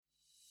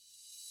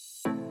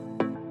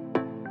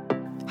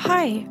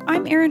Hi,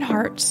 I'm Erin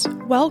Hartz.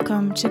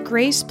 Welcome to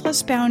Grace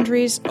Plus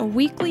Boundaries, a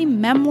weekly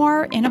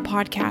memoir in a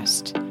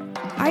podcast.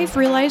 I've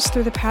realized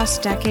through the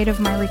past decade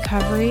of my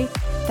recovery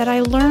that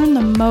I learn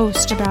the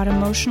most about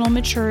emotional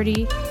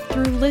maturity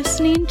through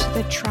listening to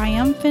the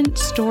triumphant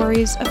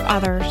stories of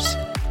others.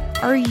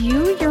 Are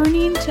you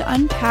yearning to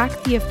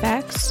unpack the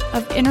effects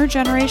of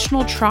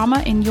intergenerational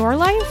trauma in your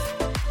life?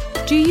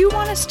 Do you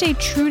want to stay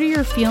true to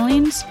your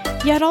feelings,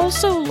 yet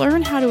also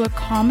learn how to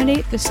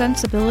accommodate the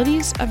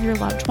sensibilities of your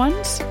loved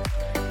ones?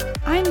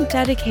 I'm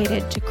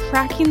dedicated to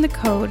cracking the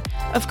code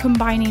of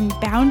combining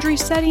boundary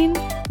setting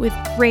with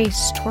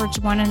grace towards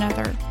one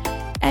another.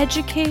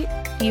 Educate,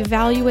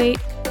 evaluate,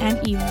 and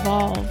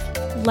evolve.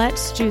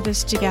 Let's do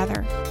this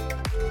together.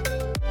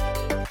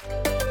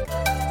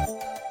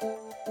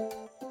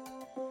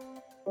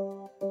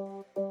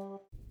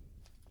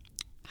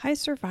 Hi,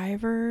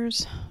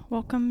 survivors.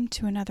 Welcome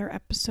to another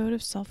episode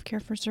of Self-Care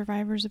for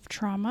Survivors of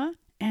Trauma.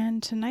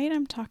 And tonight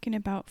I'm talking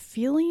about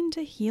feeling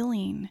to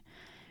healing,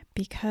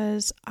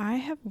 because I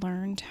have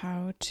learned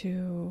how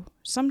to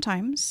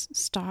sometimes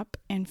stop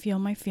and feel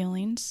my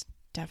feelings,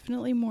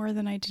 definitely more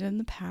than I did in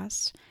the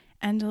past,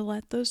 and to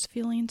let those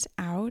feelings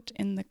out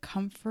in the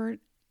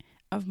comfort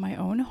of my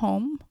own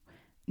home.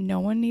 No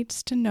one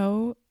needs to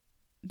know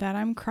that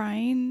I'm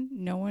crying.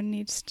 No one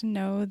needs to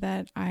know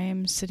that I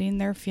am sitting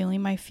there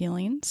feeling my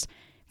feelings.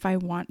 If I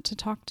want to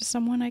talk to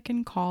someone, I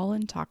can call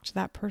and talk to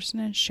that person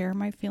and share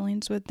my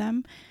feelings with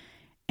them.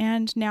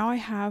 And now I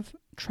have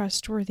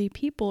trustworthy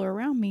people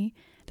around me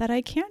that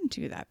I can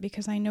do that,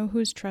 because I know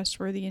who's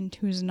trustworthy and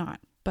who's not.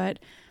 But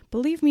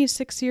believe me,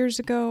 6 years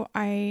ago,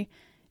 I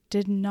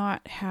did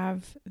not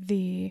have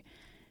the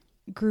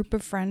group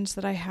of friends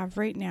that I have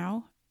right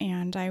now,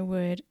 and I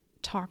would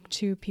talk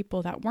to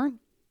people that weren't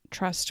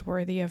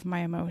trustworthy of my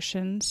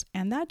emotions,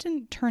 and that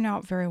didn't turn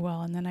out very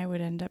well. And then I would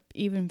end up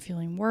even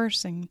feeling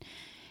worse and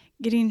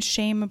getting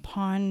shame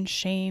upon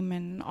shame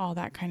and all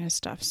that kind of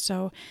stuff.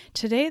 So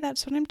today,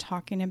 that's what I'm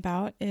talking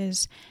about,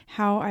 is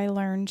how I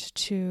learned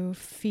to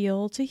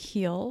feel to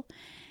heal.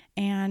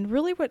 And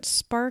really what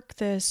sparked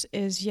this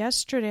is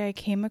yesterday I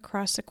came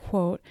across a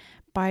quote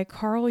by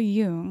Carl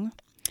Jung.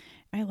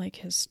 I like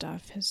his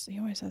stuff. He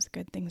always has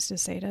good things to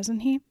say, doesn't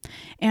he?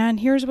 And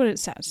here's what it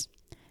says.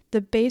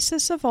 The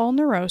basis of all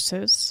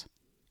neurosis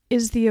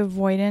is the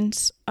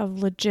avoidance of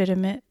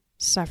legitimate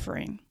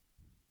suffering.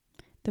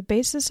 The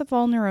basis of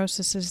all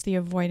neurosis is the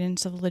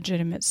avoidance of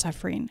legitimate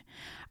suffering.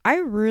 I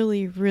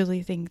really,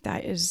 really think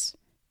that is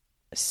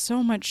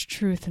so much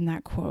truth in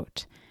that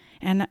quote.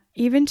 And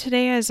even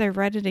today, as I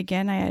read it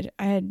again, I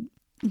had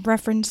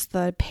referenced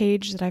the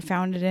page that I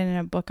found it in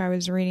a book I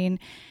was reading.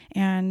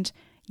 And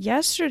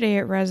yesterday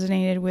it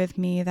resonated with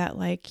me that,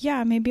 like,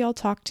 yeah, maybe I'll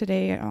talk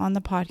today on the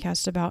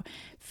podcast about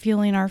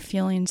feeling our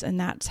feelings, and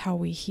that's how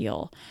we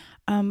heal.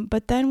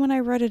 But then when I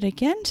read it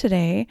again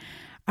today,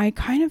 I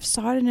kind of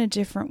saw it in a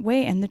different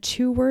way. And the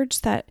two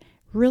words that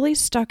really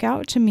stuck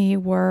out to me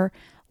were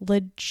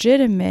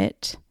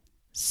legitimate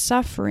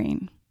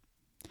suffering.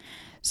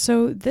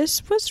 So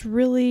this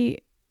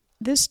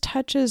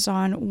touches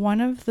on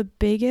one of the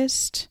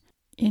biggest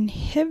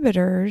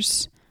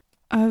inhibitors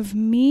of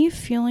me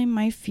feeling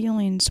my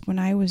feelings when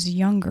I was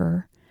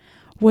younger,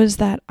 was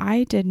that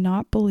I did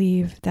not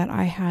believe that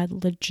I had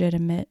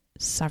legitimate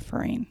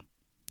suffering.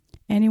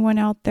 Anyone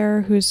out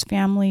there whose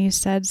family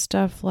said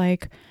stuff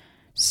like,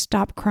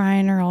 stop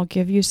crying or I'll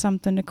give you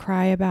something to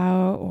cry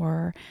about,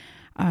 or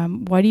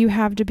what do you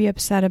have to be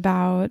upset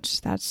about?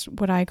 That's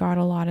what I got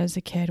a lot as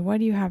a kid. What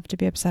do you have to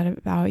be upset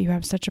about? You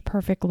have such a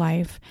perfect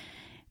life.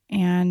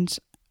 And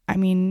I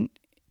mean,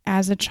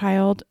 as a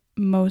child,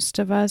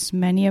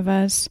 many of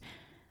us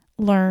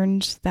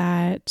learned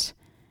that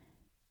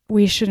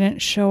we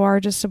shouldn't show our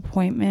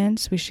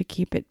disappointments. We should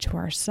keep it to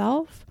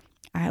ourselves.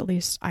 At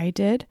least I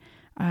did.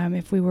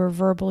 If we were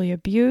verbally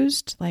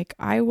abused, like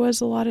I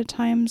was a lot of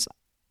times,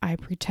 I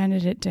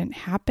pretended it didn't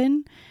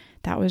happen.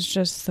 That was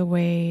just the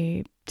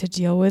way to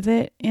deal with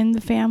it in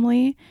the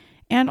family.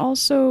 And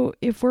also,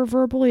 if we're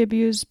verbally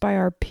abused by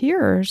our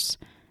peers,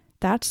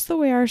 that's the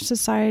way our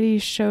society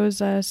shows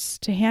us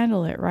to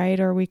handle it, right?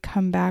 Or we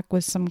come back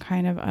with some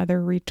kind of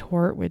other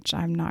retort, which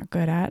I'm not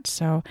good at.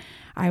 So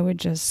I would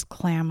just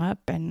clam up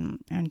and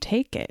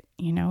take it,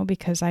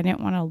 because I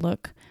didn't want to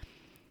look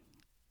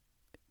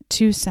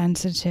too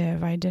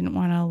sensitive. I didn't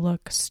want to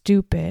look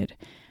stupid.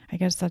 I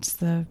guess that's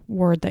the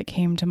word that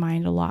came to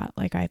mind a lot.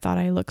 Like, I thought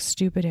I looked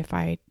stupid if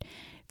I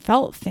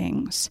felt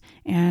things.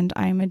 And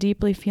I'm a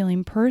deeply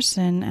feeling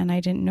person, and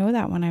I didn't know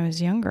that when I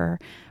was younger.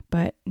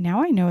 But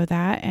now I know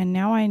that, and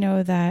now I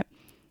know that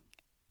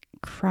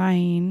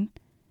crying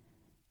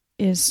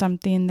is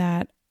something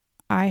that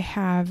I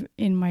have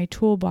in my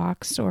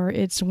toolbox, or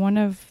it's one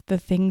of the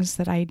things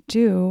that I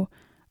do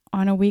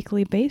on a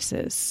weekly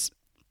basis.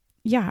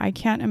 Yeah, I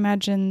can't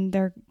imagine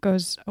there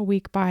goes a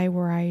week by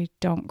where I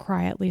don't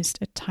cry at least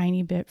a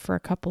tiny bit for a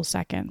couple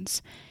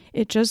seconds.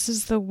 It just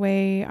is the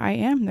way I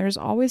am. There's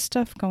always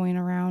stuff going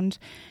around,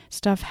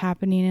 stuff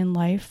happening in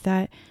life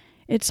that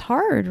it's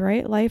hard,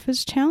 right? Life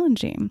is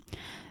challenging.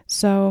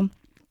 So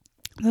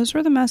those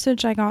were the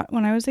message I got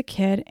when I was a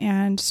kid.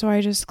 And so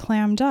I just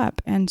clammed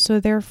up. And so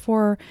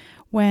therefore,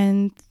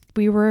 when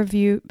we were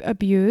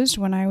abused,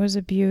 when I was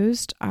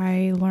abused,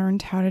 I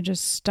learned how to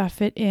just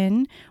stuff it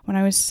in. When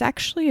I was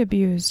sexually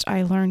abused,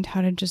 I learned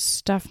how to just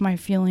stuff my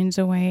feelings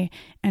away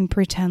and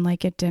pretend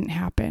like it didn't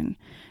happen.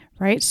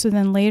 Right? So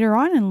then later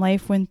on in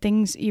life, when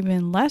things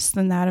even less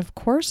than that, of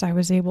course, I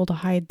was able to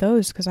hide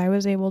those because I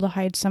was able to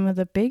hide some of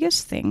the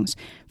biggest things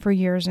for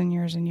years and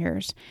years and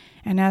years.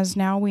 And as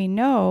now we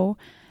know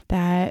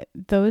that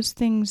those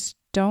things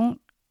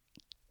don't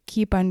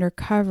keep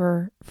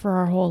undercover for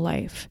our whole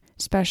life,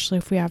 especially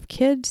if we have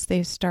kids,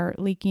 they start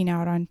leaking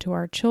out onto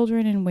our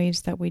children in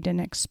ways that we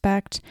didn't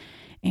expect.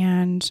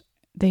 And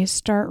they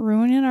start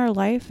ruining our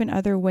life in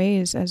other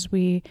ways as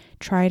we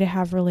try to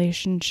have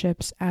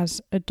relationships as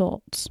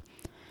adults.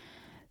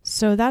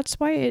 So that's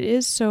why it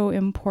is so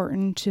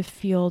important to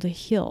feel to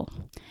heal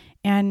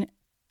and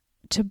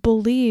to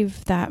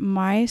believe that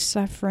my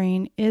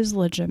suffering is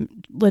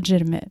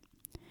legitimate.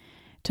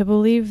 To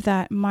believe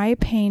that my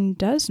pain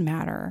does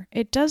matter.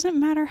 It doesn't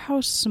matter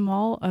how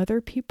small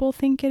other people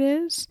think it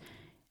is.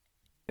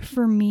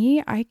 For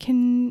me, I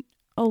can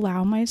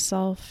allow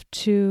myself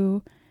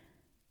to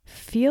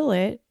feel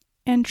it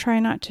and try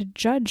not to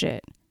judge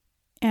it.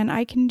 And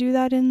I can do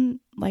that in,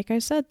 like I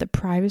said, the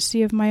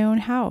privacy of my own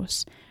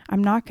house.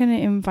 I'm not going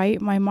to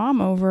invite my mom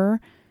over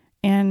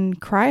and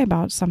cry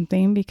about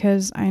something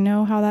because I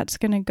know how that's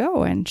going to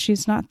go and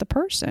she's not the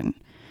person.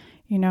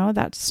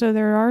 So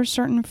there are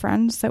certain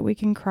friends that we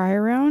can cry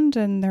around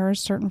and there are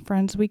certain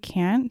friends we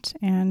can't.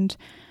 And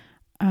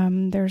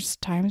there's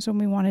times when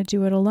we want to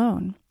do it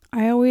alone.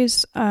 I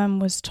always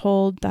was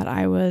told that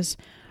I was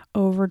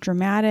over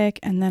dramatic,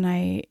 and then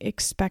I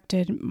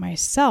expected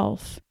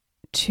myself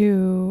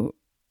to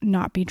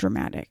not be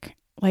dramatic.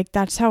 Like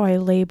that's how I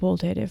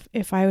labeled it.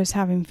 If I was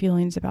having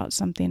feelings about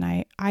something,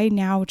 I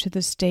now to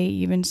this day,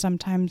 even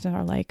sometimes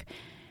are like,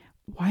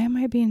 why am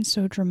I being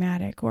so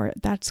dramatic? Or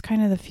that's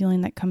kind of the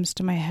feeling that comes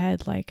to my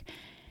head. Like,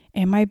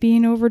 am I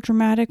being over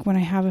dramatic when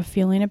I have a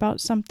feeling about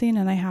something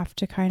and I have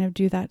to kind of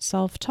do that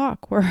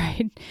self-talk where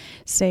I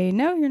say,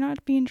 no, you're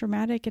not being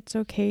dramatic. It's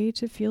okay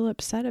to feel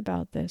upset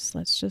about this.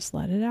 Let's just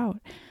let it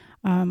out.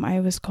 I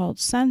was called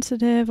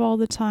sensitive all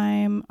the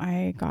time.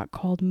 I got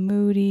called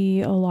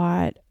moody a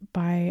lot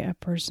by a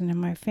person in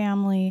my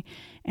family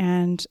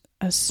and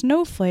a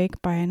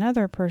snowflake by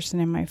another person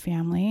in my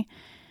family.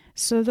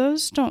 So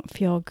those don't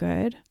feel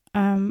good.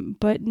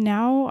 But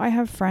now I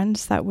have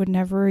friends that would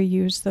never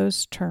use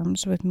those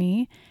terms with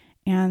me.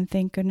 And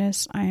thank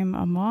goodness I'm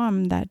a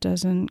mom that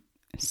doesn't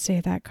say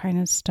that kind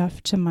of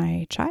stuff to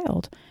my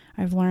child.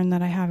 I've learned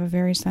that I have a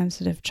very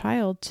sensitive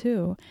child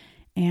too.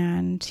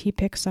 And he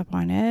picks up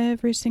on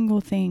every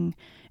single thing,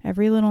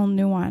 every little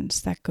nuance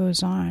that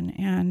goes on.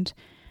 And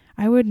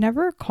I would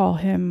never call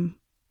him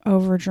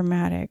over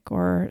dramatic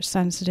or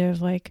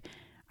sensitive. Like,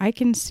 I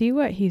can see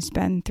what he's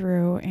been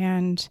through,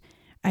 and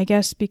I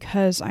guess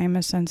because I'm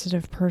a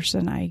sensitive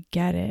person, I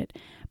get it.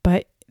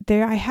 But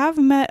I have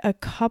met a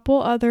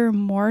couple other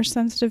more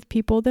sensitive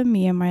people than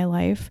me in my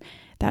life.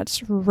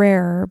 That's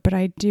rare, but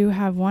I do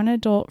have one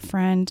adult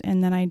friend,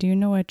 and then I do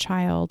know a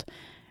child.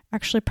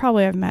 Actually,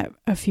 probably I've met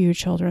a few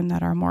children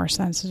that are more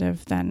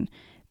sensitive than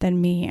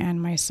me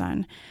and my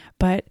son.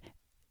 But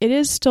it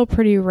is still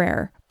pretty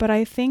rare. But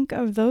I think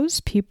of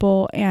those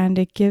people, and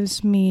it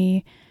gives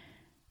me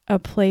a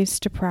place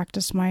to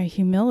practice my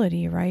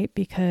humility, right?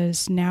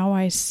 Because now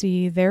I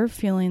see they're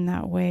feeling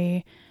that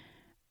way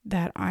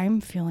that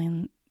I'm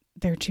feeling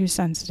they're too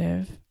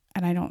sensitive.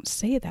 And I don't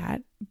say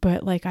that,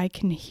 but like I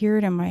can hear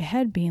it in my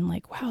head being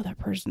like, wow, that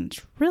person's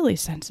really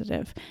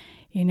sensitive,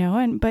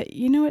 but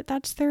you know what?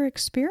 That's their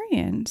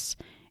experience.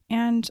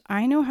 And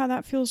I know how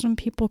that feels when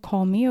people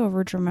call me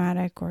over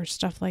dramatic or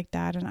stuff like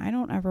that. And I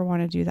don't ever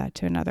want to do that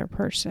to another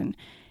person.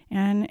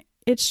 And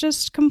it's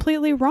just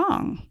completely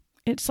wrong.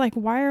 It's like,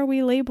 why are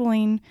we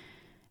labeling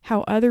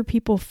how other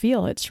people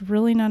feel? It's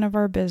really none of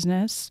our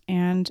business.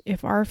 And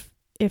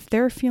if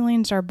their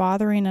feelings are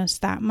bothering us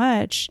that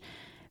much,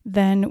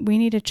 then we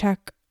need to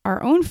check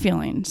our own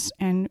feelings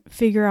and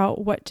figure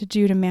out what to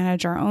do to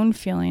manage our own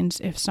feelings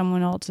if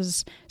someone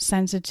else's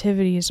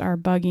sensitivities are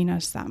bugging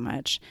us that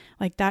much.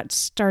 Like that's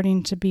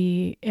starting to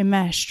be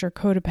enmeshed or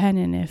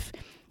codependent if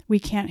we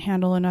can't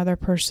handle another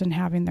person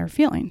having their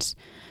feelings.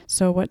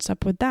 So what's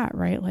up with that,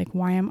 right? Like,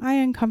 why am I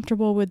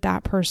uncomfortable with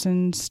that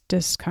person's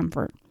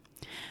discomfort?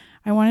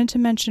 I wanted to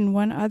mention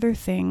one other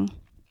thing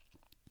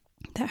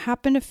that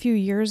happened a few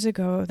years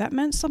ago that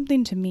meant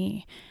something to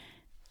me.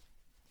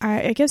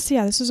 I guess, it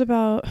was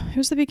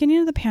the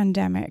beginning of the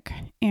pandemic,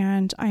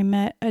 and I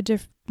met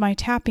my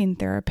tapping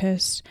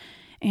therapist,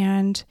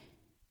 and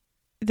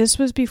this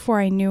was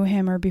before I knew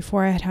him or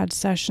before I had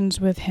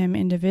sessions with him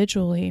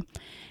individually,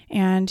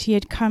 and he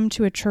had come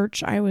to a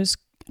church I was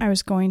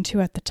going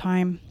to at the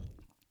time,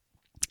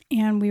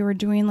 and we were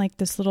doing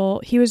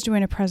he was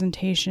doing a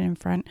presentation in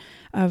front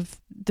of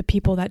the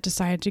people that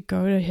decided to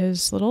go to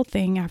his little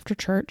thing after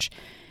church.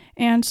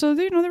 And so,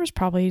 there was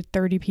probably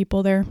 30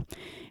 people there.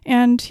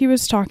 And he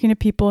was talking to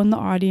people in the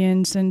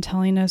audience and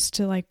telling us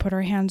to like put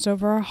our hands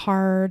over our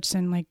hearts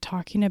and like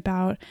talking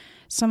about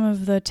some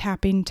of the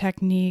tapping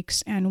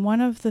techniques. And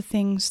one of the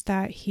things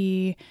that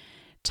he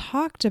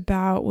talked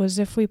about was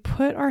if we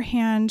put our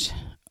hand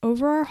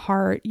over our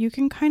heart, you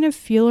can kind of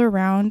feel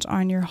around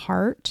on your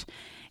heart,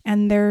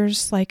 and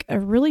there's like a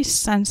really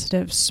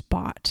sensitive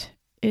spot.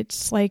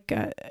 It's like,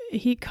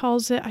 he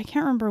calls it, I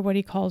can't remember what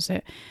he calls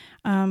it,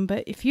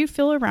 but if you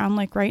feel around,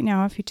 like right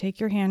now, if you take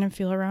your hand and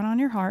feel around on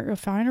your heart, you'll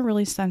find a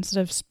really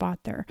sensitive spot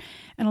there.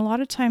 And a lot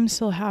of times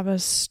he'll have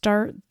us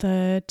start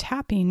the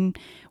tapping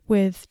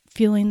with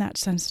feeling that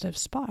sensitive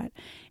spot.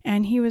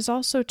 And he was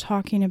also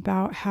talking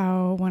about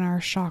how when our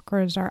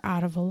chakras are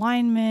out of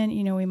alignment,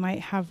 we might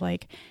have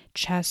like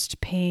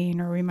chest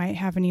pain, or we might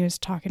have, and he was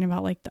talking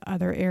about like the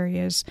other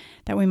areas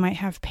that we might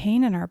have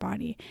pain in our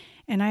body.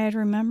 And I had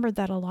remembered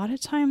that a lot of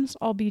times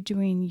I'll be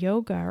doing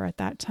yoga, or at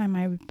that time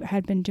I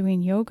had been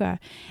doing yoga,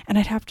 and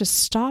I'd have to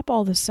stop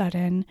all of a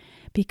sudden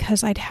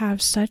because I'd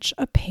have such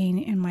a pain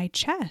in my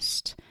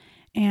chest.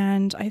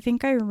 And I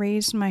think I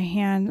raised my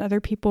hand.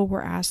 Other people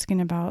were asking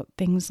about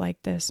things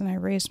like this, and I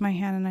raised my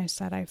hand and I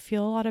said, I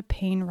feel a lot of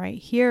pain right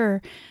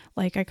here.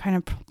 Like I kind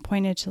of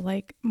pointed to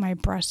like my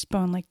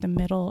breastbone, like the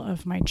middle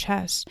of my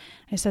chest.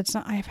 I said,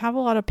 so I have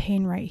a lot of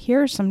pain right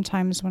here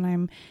sometimes when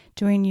I'm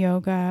doing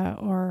yoga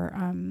or,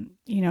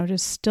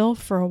 just still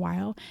for a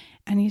while.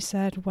 And he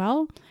said,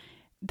 well,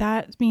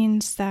 that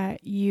means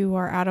that you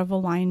are out of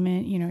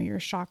alignment, your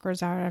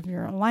chakras out of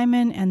your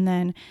alignment. And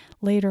then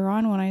later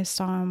on, when I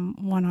saw him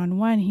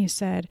one-on-one, he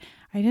said,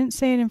 I didn't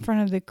say it in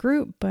front of the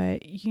group,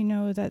 but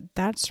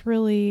that's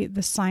really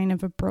the sign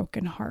of a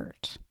broken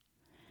heart.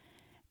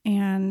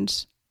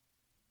 And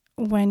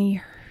when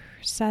he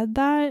said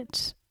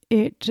that,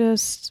 it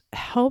just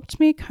helped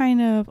me kind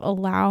of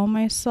allow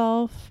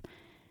myself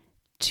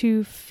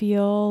to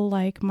feel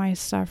like my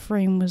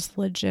suffering was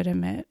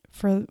legitimate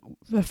for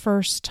the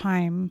first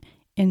time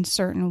in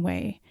certain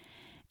way.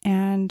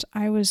 And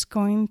I was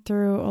going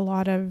through a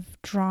lot of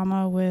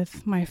drama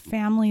with my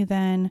family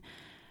then,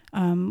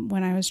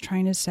 when I was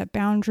trying to set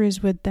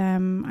boundaries with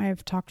them.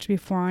 I've talked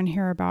before on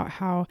here about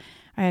how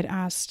I had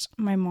asked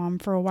my mom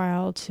for a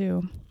while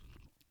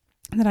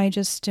that I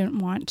just didn't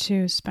want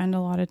to spend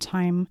a lot of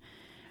time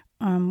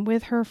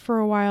with her for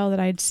a while, that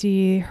I'd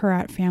see her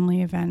at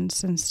family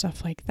events and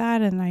stuff like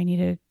that. And I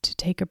needed to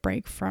take a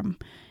break from,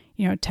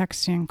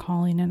 texting and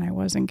calling, and I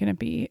wasn't going to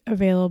be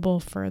available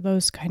for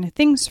those kind of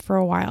things for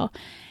a while.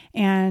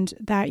 And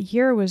that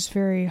year was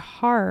very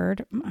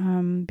hard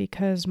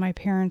because my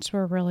parents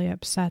were really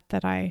upset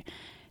that I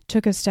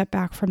took a step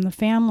back from the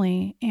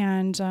family.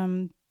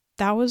 And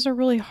that was a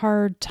really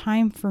hard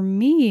time for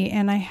me.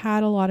 And I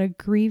had a lot of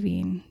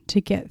grieving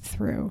to get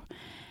through.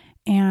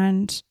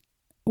 And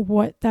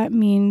what that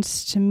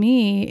means to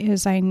me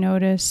is I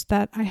noticed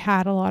that I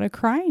had a lot of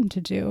crying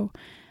to do.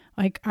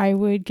 Like I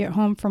would get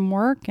home from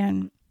work,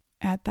 and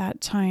at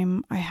that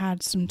time I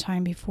had some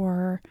time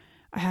before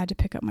I had to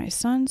pick up my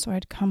son. So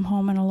I'd come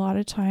home, and a lot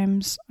of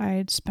times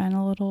I'd spend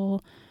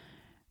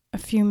a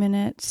few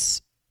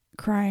minutes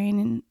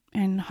crying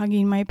and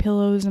hugging my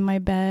pillows in my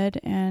bed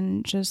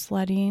and just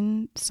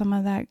letting some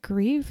of that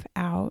grief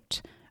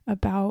out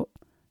about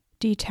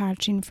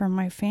detaching from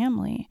my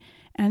family.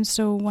 And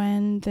so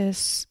when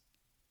this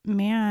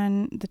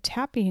man, the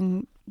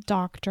tapping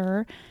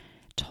doctor,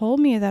 told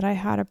me that I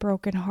had a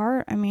broken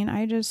heart,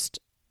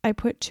 I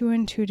put two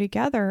and two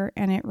together,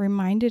 and it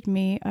reminded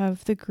me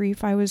of the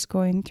grief I was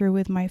going through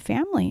with my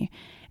family.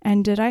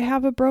 And did I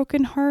have a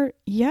broken heart?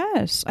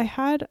 Yes, I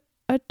had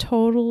a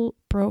total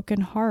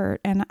broken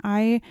heart, and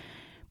I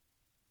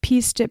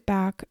pieced it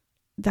back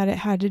that it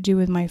had to do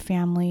with my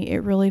family.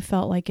 It really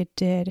felt like it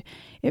did.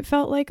 It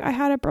felt like I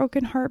had a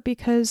broken heart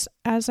because,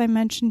 as I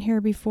mentioned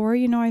here before,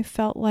 I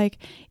felt like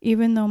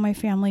even though my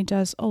family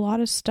does a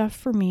lot of stuff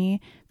for me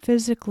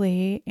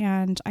physically,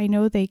 and I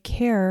know they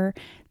care,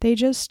 they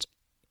just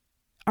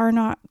are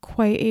not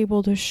quite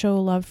able to show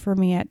love for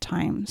me at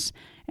times.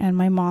 And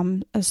my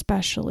mom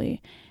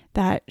especially,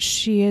 that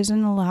she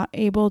isn't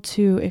able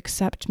to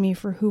accept me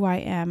for who I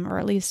am, or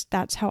at least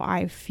that's how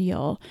I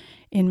feel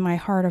in my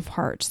heart of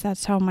hearts.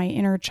 That's how my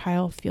inner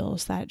child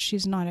feels, that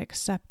she's not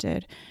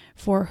accepted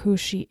for who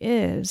she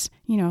is,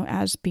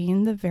 as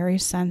being the very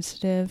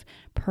sensitive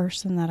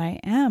person that I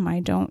am.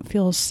 I don't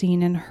feel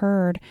seen and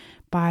heard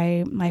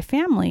by my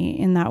family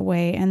in that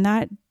way. And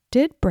that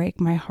did break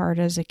my heart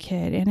as a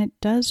kid, and it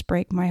does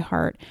break my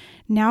heart.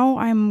 Now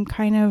I'm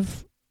kind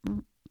of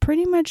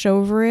pretty much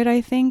over it,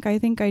 I think. I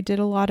think I did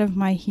a lot of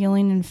my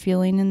healing and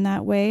feeling in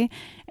that way.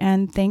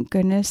 And thank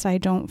goodness I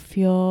don't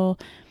feel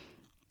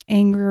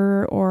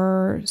anger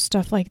or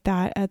stuff like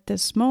that at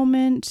this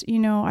moment.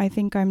 I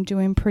think I'm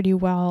doing pretty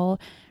well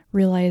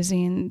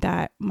realizing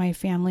that my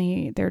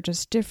family, they're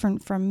just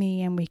different from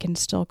me, and we can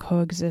still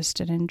coexist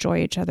and enjoy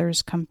each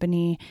other's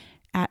company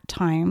at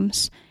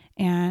times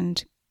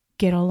and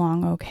get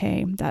along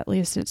okay. At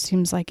least it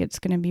seems like it's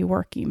going to be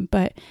working.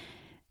 But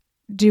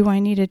Do I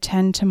need to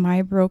tend to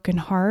my broken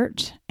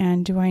heart?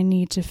 And do I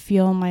need to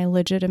feel my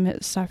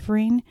legitimate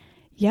suffering?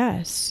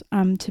 Yes.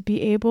 To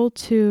be able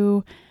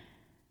to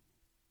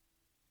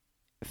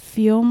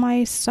feel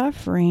my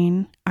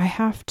suffering, I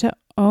have to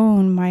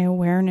own my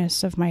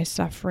awareness of my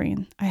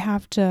suffering. I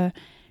have to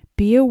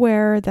be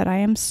aware that I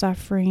am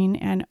suffering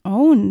and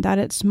own that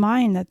it's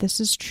mine, that this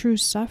is true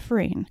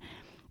suffering,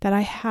 that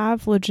I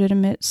have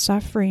legitimate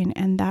suffering,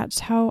 and that's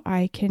how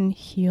I can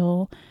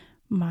heal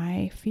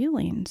my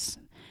feelings.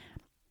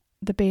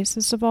 The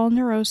basis of all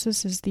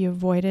neurosis is the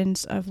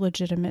avoidance of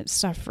legitimate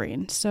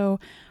suffering. So,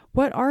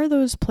 what are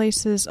those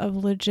places of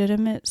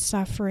legitimate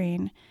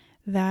suffering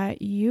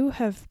that you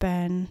have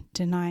been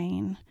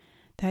denying,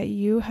 that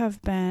you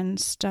have been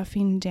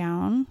stuffing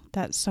down,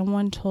 that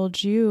someone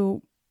told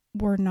you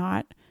were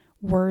not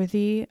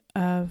worthy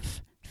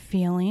of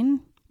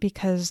feeling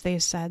because they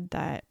said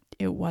that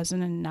it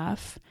wasn't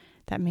enough,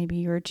 that maybe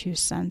you're too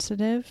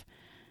sensitive?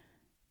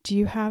 Do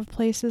you have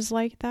places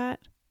like that?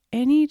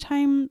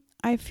 Anytime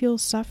I feel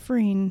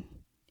suffering,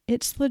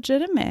 it's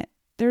legitimate.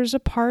 There's a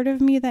part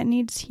of me that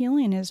needs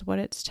healing, is what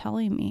it's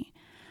telling me.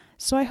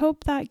 So I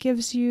hope that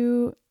gives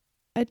you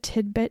a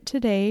tidbit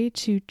today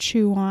to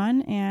chew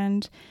on,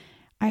 and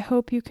I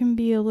hope you can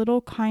be a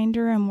little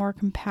kinder and more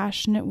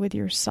compassionate with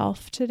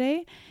yourself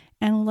today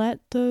and let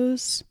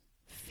those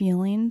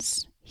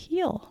feelings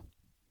heal.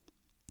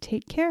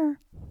 Take care.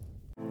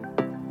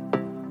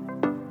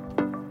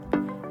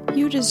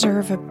 You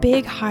deserve a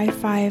big high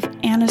five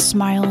and a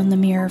smile in the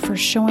mirror for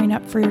showing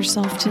up for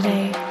yourself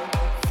today.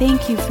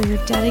 Thank you for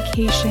your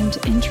dedication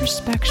to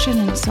introspection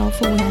and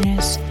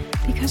self-awareness,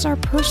 because our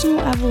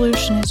personal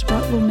evolution is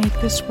what will make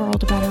this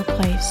world a better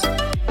place.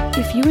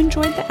 If you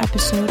enjoyed the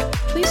episode,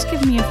 please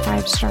give me a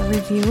 5-star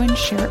review and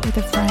share it with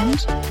a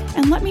friend.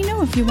 And let me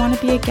know if you want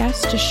to be a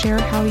guest to share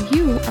how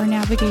you are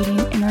navigating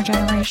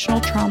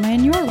intergenerational trauma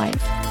in your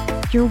life.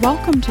 You're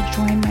welcome to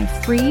join my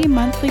free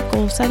monthly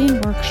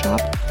goal-setting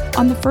workshop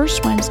on the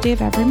first Wednesday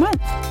of every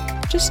month.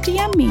 Just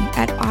DM me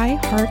at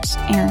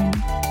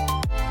iHeartsErin.